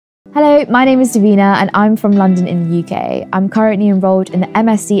Hello, my name is Davina and I'm from London in the UK. I'm currently enrolled in the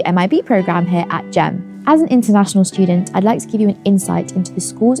MSc MIB programme here at GEM. As an international student, I'd like to give you an insight into the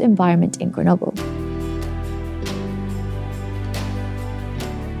school's environment in Grenoble.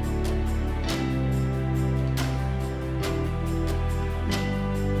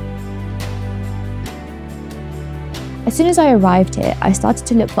 As soon as I arrived here, I started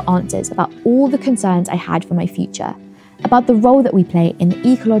to look for answers about all the concerns I had for my future, about the role that we play in the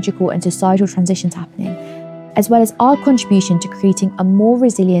ecological and societal transitions happening, as well as our contribution to creating a more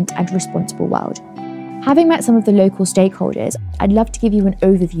resilient and responsible world. Having met some of the local stakeholders, I'd love to give you an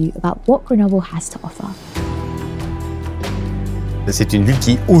overview about what Grenoble has to offer. C'est une ville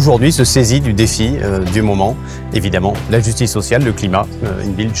qui, aujourd'hui, se saisit du défi du moment. Évidemment, la justice sociale, le climat.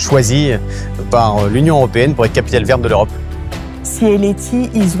 Une ville choisie par l'Union européenne pour être capitale verte de l'Europe. CLAT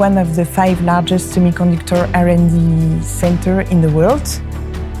is one of the 5 largest semiconductor R&D centers in the world.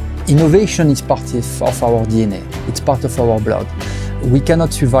 Innovation is part of our DNA. It's part of our blood. We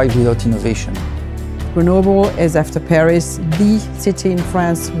cannot survive without innovation. Grenoble is, after Paris, the city in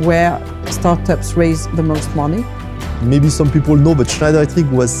France where startups raise the most money. Maybe some people know, but Schneider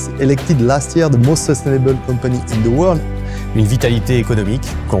Electric was elected last year the most sustainable company in the world. Une vitalité économique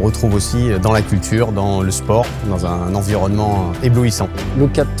qu'on retrouve aussi dans la culture, dans le sport, dans un environnement éblouissant.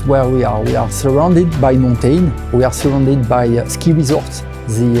 Look at where we are. We are surrounded by mountain. We are surrounded by ski resorts.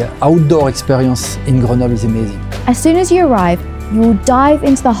 The outdoor experience in Grenoble is amazing. As soon as you arrive, you will dive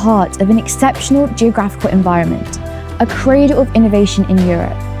into the heart of an exceptional geographical environment, a cradle of innovation in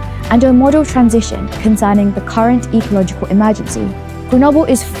Europe, and a model transition concerning the current ecological emergency. Grenoble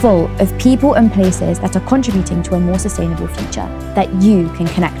is full of people and places that are contributing to a more sustainable future that you can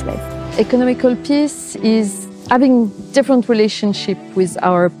connect with. Economical peace is having different relationship with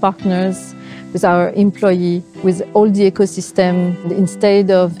our partners, with our employee, with all the ecosystem. Instead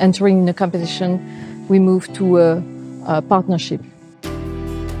of entering in a competition, we move to a partnership.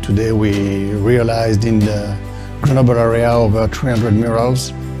 Today we realized in the Grenoble area over 300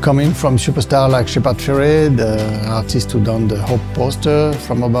 murals coming from superstars like Shepard Fairey, the artist who done the Hope poster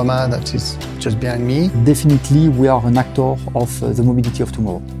from Obama that is just behind me. Definitely we are an actor of the mobility of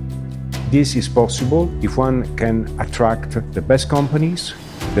tomorrow. This is possible if one can attract the best companies,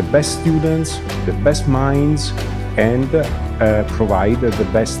 the best students, the best minds, and provide the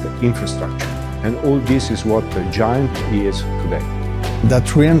best infrastructure. And all this is what the Giant is today.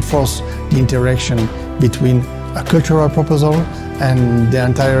 That reinforces the interaction between a cultural proposal and the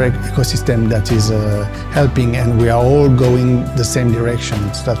entire ecosystem that is helping, and we are all going the same direction.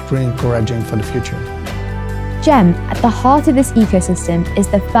 So that's really encouraging for the future. GEM, at the heart of this ecosystem, is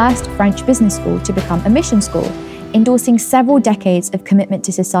the first French business school to become a mission school, endorsing several decades of commitment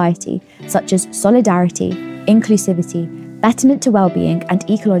to society, such as solidarity, inclusivity, betterment to well-being, and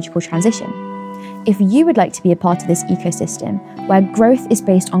ecological transition. If you would like to be a part of this ecosystem, where growth is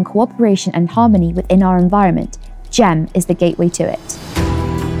based on cooperation and harmony within our environment, GEM is the gateway to it.